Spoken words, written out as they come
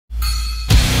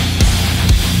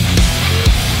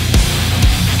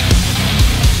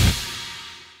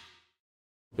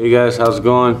Hey guys, how's it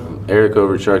going? Eric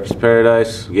over at SHARKY'S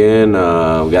Paradise. Again,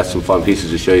 we got some fun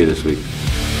pieces to show you this week.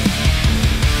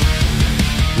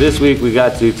 This week we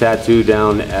got to tattoo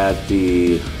down at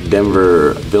the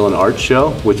Denver Villain Art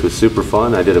Show, which was super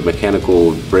fun. I did a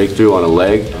mechanical breakthrough on a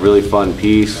leg. Really fun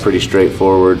piece, pretty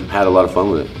straightforward. Had a lot of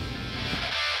fun with it.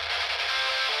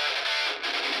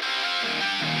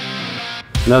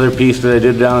 Another piece that I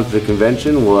did down at the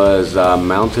convention was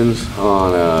mountains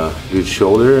on a dude's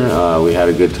shoulder. We had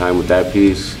a good time with that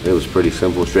piece. It was pretty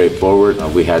simple, straightforward.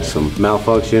 We had some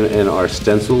malfunction in our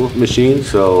stencil machine,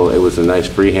 so it was a nice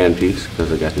freehand piece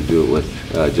because I got to do it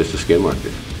with just a skin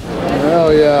marker.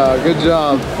 Hell yeah, good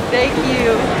job. Thank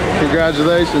you.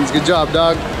 Congratulations, good job,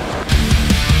 dog.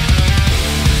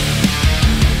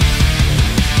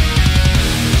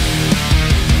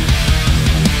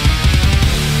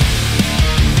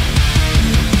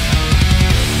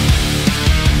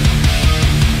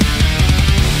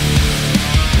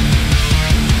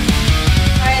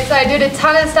 So I did a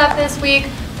ton of stuff this week.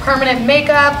 Permanent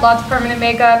makeup, lots of permanent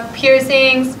makeup,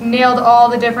 piercings, nailed all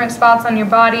the different spots on your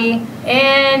body,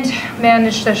 and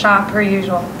managed to shop per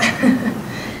usual.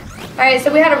 Alright,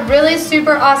 so we had a really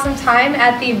super awesome time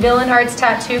at the Villain Arts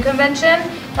Tattoo Convention.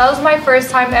 That was my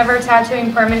first time ever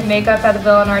tattooing permanent makeup at the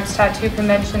Villain Arts Tattoo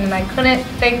Convention, and I couldn't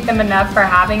thank them enough for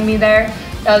having me there.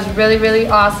 That was really, really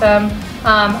awesome.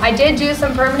 I did do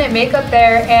some permanent makeup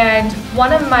there, and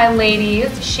one of my ladies,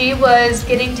 she was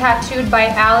getting tattooed by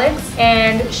Alex,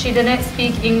 and she didn't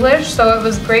speak English, so it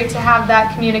was great to have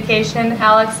that communication.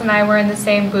 Alex and I were in the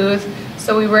same booth,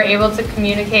 so we were able to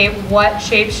communicate what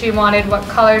shape she wanted, what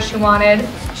color she wanted.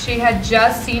 She had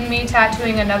just seen me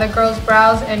tattooing another girl's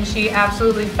brows, and she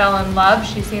absolutely fell in love.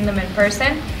 She's seen them in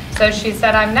person, so she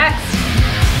said, "I'm next."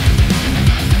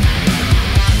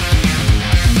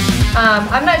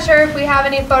 I'm not sure if we have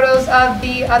any photos of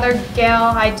the other gal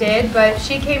I did, but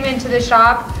she came into the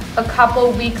shop a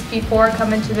couple weeks before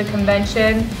coming to the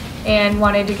convention and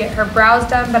wanted to get her brows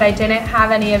done, but I didn't have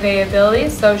any availability,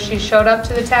 so she showed up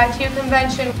to the tattoo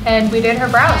convention and we did her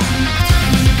brows.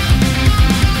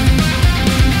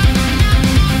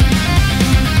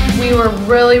 We were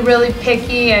really, really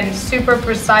picky and super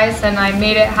precise, and I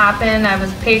made it happen. I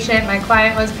was patient, my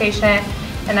client was patient,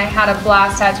 and I had a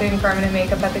blast tattooing permanent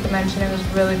makeup at the convention. It was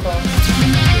really cool.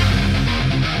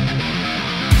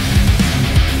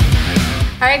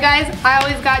 Alright guys, I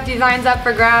always got designs up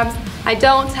for grabs. I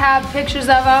don't have pictures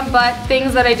of them, but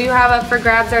things that I do have up for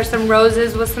grabs are some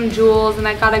roses with some jewels, and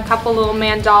I got a couple little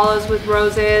mandalas with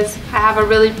roses. I have a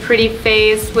really pretty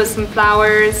face with some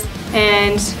flowers,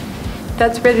 and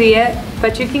that's really it.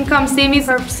 But you can come see me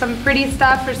for some pretty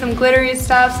stuff, for some glittery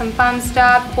stuff, some fun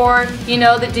stuff, or you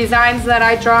know, the designs that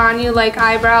I draw on you, like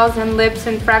eyebrows and lips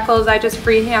and freckles. I just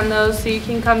freehand those, so you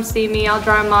can come see me. I'll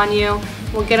draw them on you.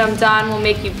 We'll get them done. We'll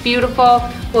make you beautiful.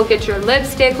 We'll get your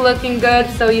lipstick looking good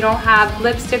so you don't have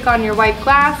lipstick on your white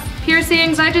glass.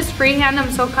 Piercings, I just freehand them,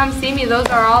 so come see me. Those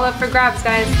are all up for grabs,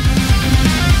 guys.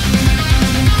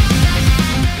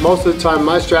 Most of the time,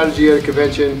 my strategy at a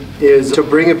convention is to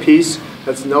bring a piece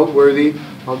that's noteworthy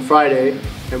on Friday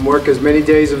and work as many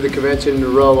days of the convention in a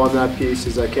row on that piece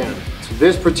as I can. So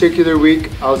this particular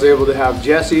week, I was able to have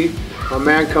Jesse, my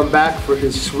man, come back for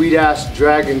his sweet-ass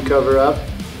dragon cover-up.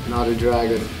 Not a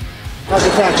dragon. How's the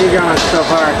tattoo going so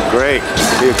far? Great.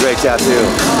 Be a great tattoo.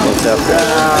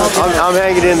 I'm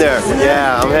hanging in there.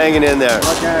 Yeah, I'm hanging in there.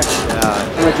 Okay.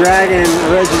 Yeah. I'm a dragon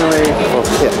originally.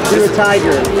 You're a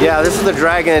tiger. Yeah, this is the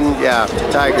dragon. Yeah,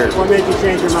 tiger. What made you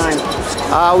change your mind?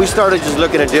 We started just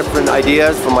looking at different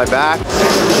ideas for my back.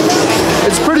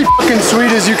 It's pretty fucking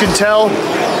sweet, as you can tell.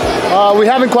 We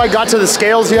haven't quite got to the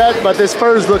scales yet, but this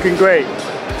fur is looking great.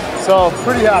 So,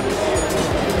 pretty happy.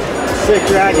 Sick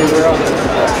dragon, bro.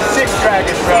 Sick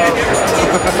dragon, bro.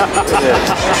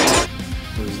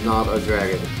 It was not a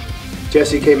dragon.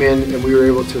 Jesse came in and we were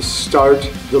able to start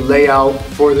the layout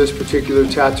for this particular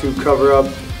tattoo cover-up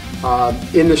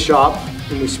in the shop,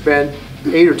 and we spent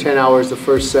 8 or 10 hours the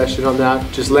first session on that,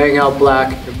 just laying out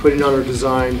black and putting on our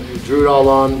design. We drew it all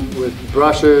on with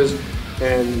brushes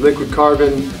and liquid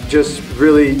carbon. Just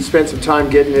really spent some time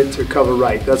getting it to cover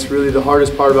right. That's really the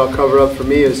hardest part about cover up for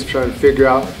me, is trying to figure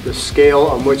out the scale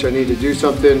on which I need to do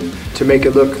something to make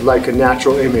it look like a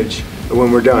natural image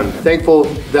when we're done. Thankful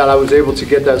that I was able to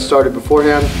get that started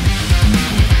beforehand.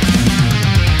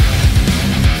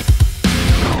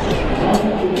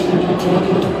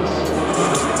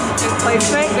 Good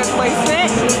placement, good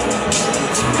placement.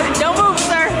 Don't move,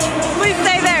 sir. Please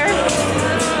stay there.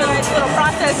 A nice little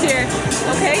process here.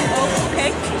 Okay, oh,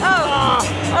 okay.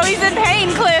 Oh, he's in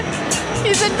pain, Cliff.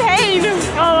 He's in pain.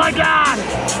 Oh my God!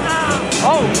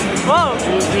 Oh, whoa.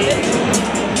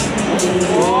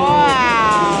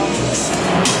 Wow.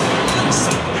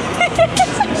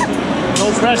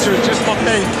 No pressure, just my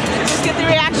face. Just get the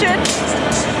reaction.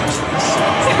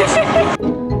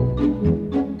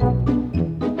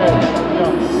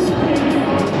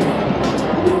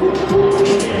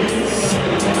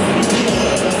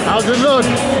 How's it look?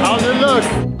 How's it look?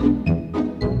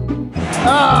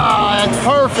 Ah, that's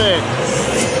perfect.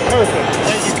 Perfect.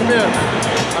 Thank you. Come here.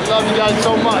 I love you guys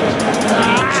so much.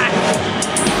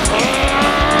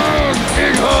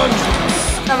 Big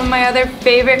hug. Some of my other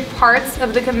favorite parts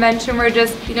of the convention were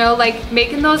just, you know, like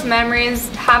making those memories,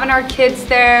 having our kids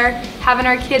there, having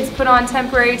our kids put on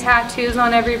temporary tattoos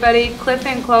on everybody. Cliff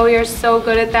and Chloe are so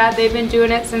good at that. They've been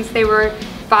doing it since they were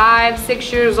 5,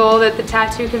 6 years old at the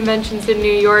tattoo conventions in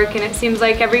New York, and it seems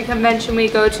like every convention we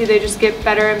go to, they just get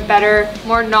better and better,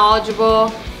 more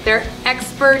knowledgeable. They're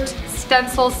expert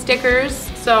stencil stickers,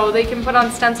 so they can put on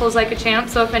stencils like a champ.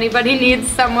 So if anybody needs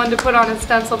someone to put on a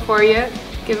stencil for you,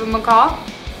 give them a call.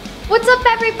 What's up,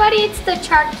 everybody? It's the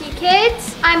Sharky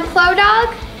Kids. I'm Clo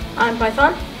Dog. I'm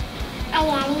Python.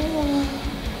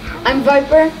 I'm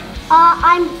Viper.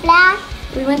 I'm Black.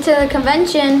 We went to the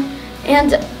convention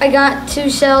and I got to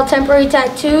sell temporary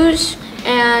tattoos,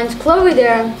 and Chloe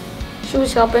there, she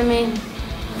was helping me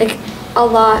like a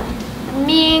lot.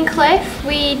 Me and Cliff,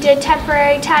 we did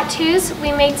temporary tattoos.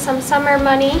 We made some summer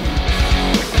money.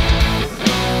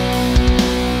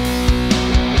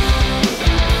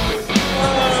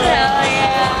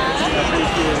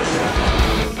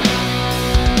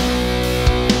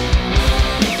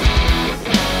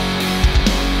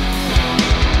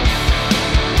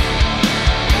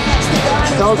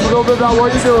 Tell us a little bit about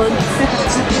what you're doing.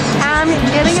 I'm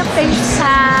getting a face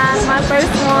tat, my first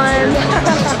one.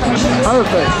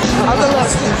 Perfect. How's it look?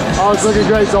 Oh, it's looking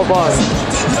great so far.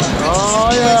 Oh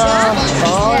yeah.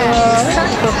 Oh yeah.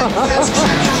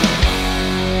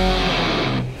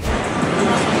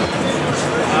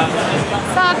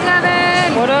 What's up,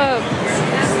 Devin? What up?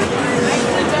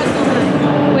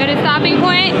 We're at a stopping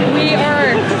point. We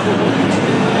are.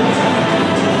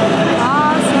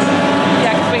 Awesome.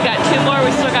 Yeah, because we got 2 more,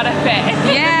 we still gotta fit.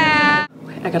 Yeah.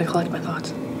 I gotta collect my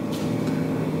thoughts.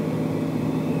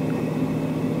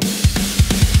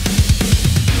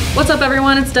 What's up,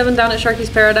 everyone? It's Devin down at Sharky's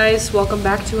Paradise. Welcome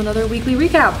back to another weekly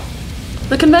recap.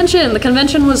 The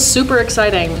convention was super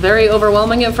exciting. Very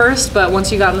overwhelming at first, but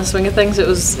once you got in the swing of things, it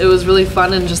was really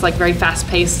fun and just like very fast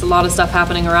paced. A lot of stuff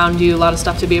happening around you, a lot of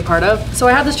stuff to be a part of. So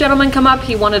I had this gentleman come up,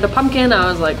 he wanted a pumpkin.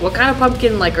 I was like, what kind of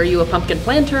pumpkin? Like, are you a pumpkin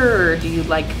planter or do you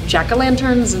like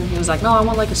jack-o'-lanterns? And he was like, no, I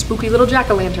want like a spooky little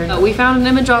jack-o'-lantern. We found an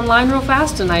image online real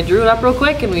fast and I drew it up real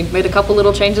quick and we made a couple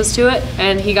little changes to it.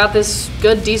 And he got this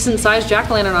good, decent sized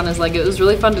jack-o'-lantern on his leg. It was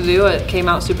really fun to do. It came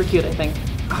out super cute, I think.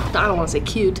 Oh, I don't want to say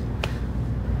cute.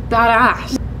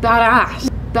 Badass. Badass.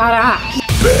 Badass.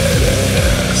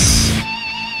 Badass.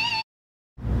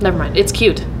 Never mind, it's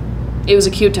cute. It was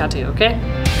a cute tattoo, okay?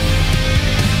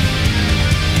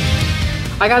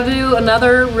 I got to do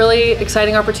another really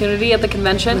exciting opportunity at the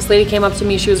convention. This lady came up to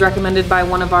me, she was recommended by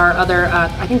one of our other,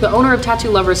 I think the owner of Tattoo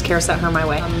Lovers Care sent her my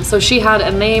way. So she had a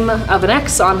name of an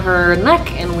X on her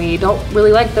neck and we don't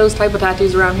really like those type of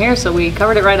tattoos around here, so we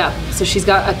covered it right up. So she's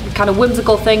got a kind of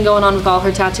whimsical thing going on with all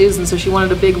her tattoos, and so she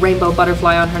wanted a big rainbow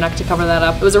butterfly on her neck to cover that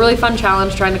up. It was a really fun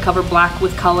challenge trying to cover black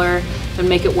with color and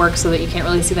make it work so that you can't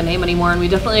really see the name anymore, and we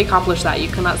definitely accomplished that. You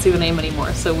cannot see the name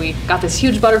anymore. So we got this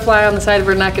huge butterfly on the side of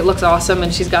her neck. It looks awesome,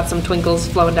 and she's got some twinkles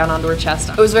flowing down onto her chest.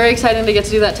 It was very exciting to get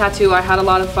to do that tattoo. I had a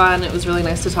lot of fun. It was really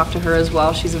nice to talk to her as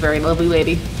well. She's a very lovely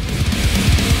lady.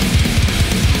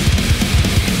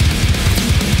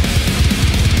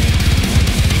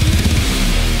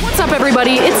 What's up,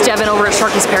 everybody? It's Devin over at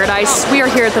Sharky's Paradise. We are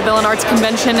here at the Villain Arts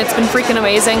Convention. It's been freaking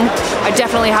amazing. I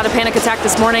definitely had a panic attack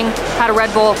this morning, had a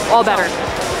Red Bull, all better.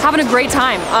 Having a great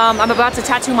time. I'm about to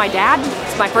tattoo my dad.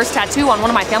 It's my first tattoo on one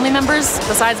of my family members,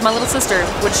 besides my little sister,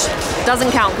 which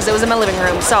doesn't count because it was in my living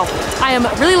room. So I am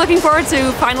really looking forward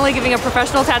to finally giving a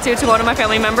professional tattoo to one of my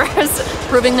family members,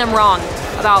 proving them wrong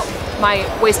about my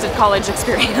wasted college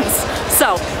experience.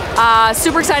 So,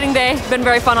 super exciting day. Been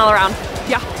very fun all around.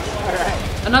 Yeah. All right.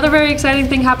 Another very exciting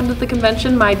thing happened at the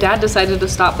convention. My dad decided to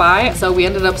stop by, so we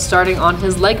ended up starting on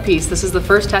his leg piece. This is the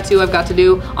first tattoo I've got to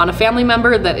do on a family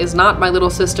member that is not my little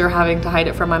sister having to hide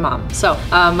it from my mom. So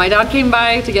my dad came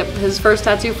by to get his first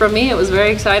tattoo from me. It was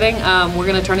very exciting. We're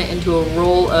gonna turn it into a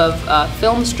roll of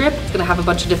film strip. It's gonna have a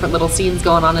bunch of different little scenes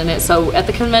going on in it. So at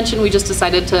the convention, we just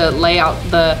decided to lay out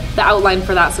the outline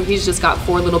for that. So he's just got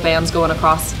 4 little bands going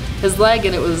across his leg,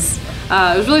 and it was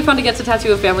really fun to get to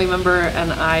tattoo a family member,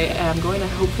 and I am going to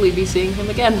hopefully be seeing him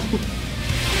again.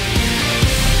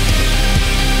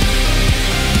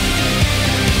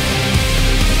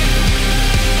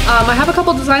 I have a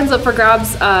couple designs up for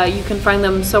grabs. You can find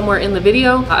them somewhere in the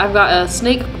video. I've got a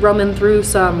snake roaming through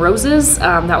some roses.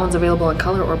 That one's available in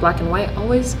color or black and white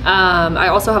always. I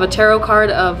also have a tarot card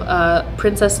of a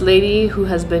princess lady who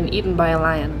has been eaten by a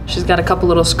lion. She's got a couple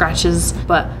little scratches,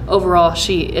 but overall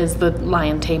she is the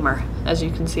lion tamer. As you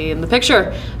can see in the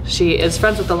picture, she is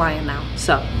friends with the lion now.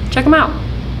 So check them out.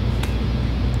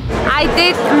 I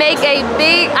did make a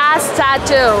big ass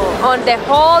tattoo on the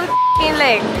whole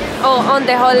leg. Oh, on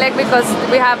the whole leg, because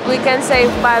we can say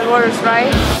bad words,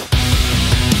 right?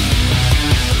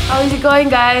 How is it going,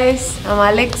 guys? I'm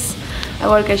Alex. I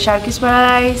work at SHARKY'S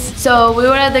Paradise. So we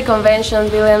were at the convention,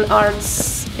 Villain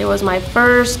Arts. It was my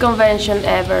first convention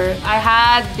ever. I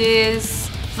had this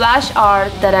flash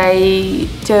art that I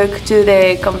took to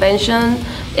the convention,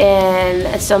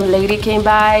 and some lady came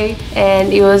by,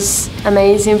 and it was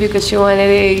amazing because she wanted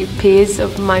a piece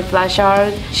of my flash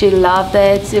art. She loved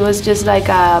it. It was just like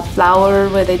a flower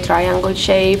with a triangle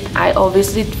shape. I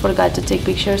obviously forgot to take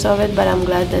pictures of it, but I'm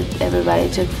glad that everybody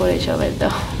took footage of it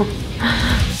though.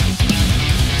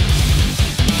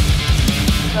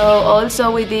 So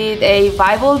also we did a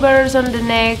Bible verse on the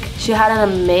neck. She had an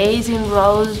amazing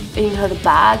rose in her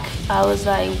back. I was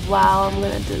like, wow, I'm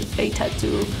gonna do a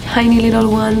tattoo. Tiny little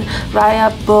one right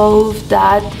above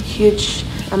that huge,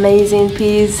 amazing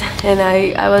piece. And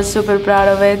I was super proud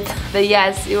of it. But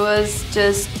yes, it was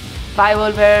just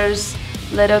Bible verse,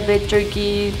 little bit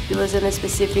tricky. It wasn't a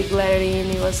specific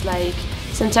lettering. It was like,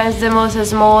 sometimes the most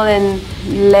small and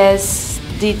less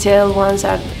detailed ones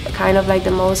are kind of like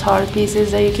the most hard pieces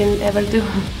that you can ever do.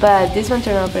 But this one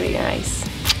turned out pretty nice.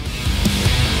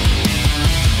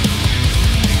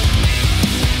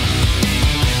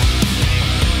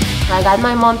 I got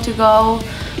my mom to go.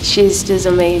 She's just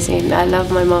amazing. I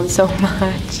love my mom so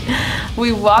much.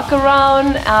 We walk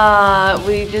around,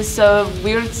 we just saw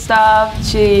weird stuff.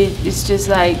 She is just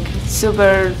like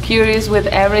super curious with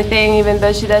everything, even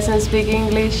though she doesn't speak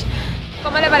English.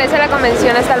 ¿Cómo le parece la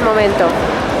convención hasta el momento?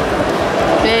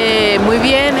 Muy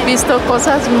bien, he visto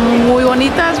cosas muy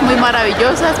bonitas, muy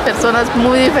maravillosas, personas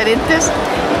muy diferentes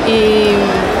y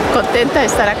contenta de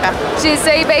estar acá. She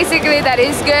said basically that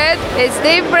it's good, it's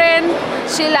different,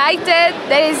 she liked it,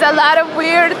 there is a lot of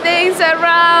weird things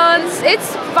around,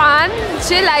 it's fun,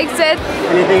 she likes it.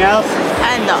 Anything else?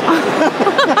 No.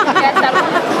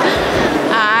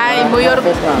 Ay, muy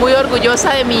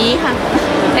orgullosa de mi hija.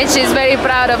 And she's very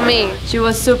proud of me. She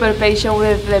was super patient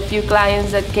with the few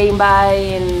clients that came by,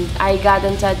 and I got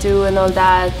them tattooed and all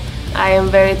that. I am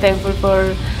very thankful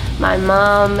for my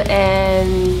mom,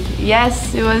 and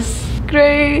yes, it was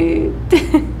great.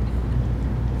 From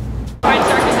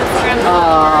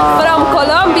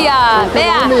Colombia.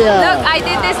 Vea, look, I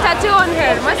did this tattoo on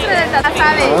her. Muestra el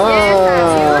tatuaje.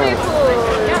 Beautiful.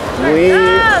 Muy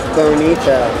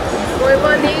bonita. Muy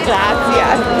bonita.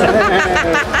 Gracias.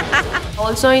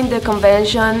 Also in the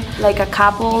convention, like a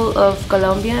couple of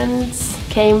Colombians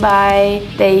came by.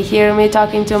 They hear me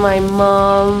talking to my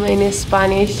mom in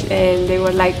Spanish, and they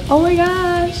were like, oh my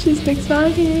gosh, she speaks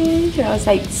Spanish. And I was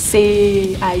like,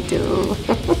 sí, I do.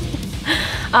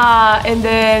 And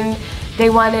then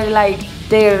they wanted like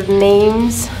their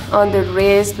names on the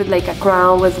wrist with like a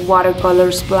crown with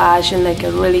watercolor splash and like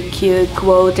a really cute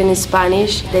quote in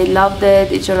Spanish. They loved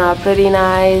it. It turned out pretty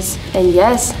nice. And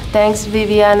yes, thanks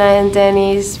Viviana and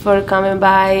Dennis for coming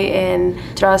by and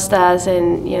trust us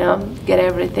and, you know, get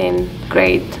everything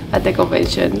great at the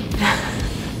convention.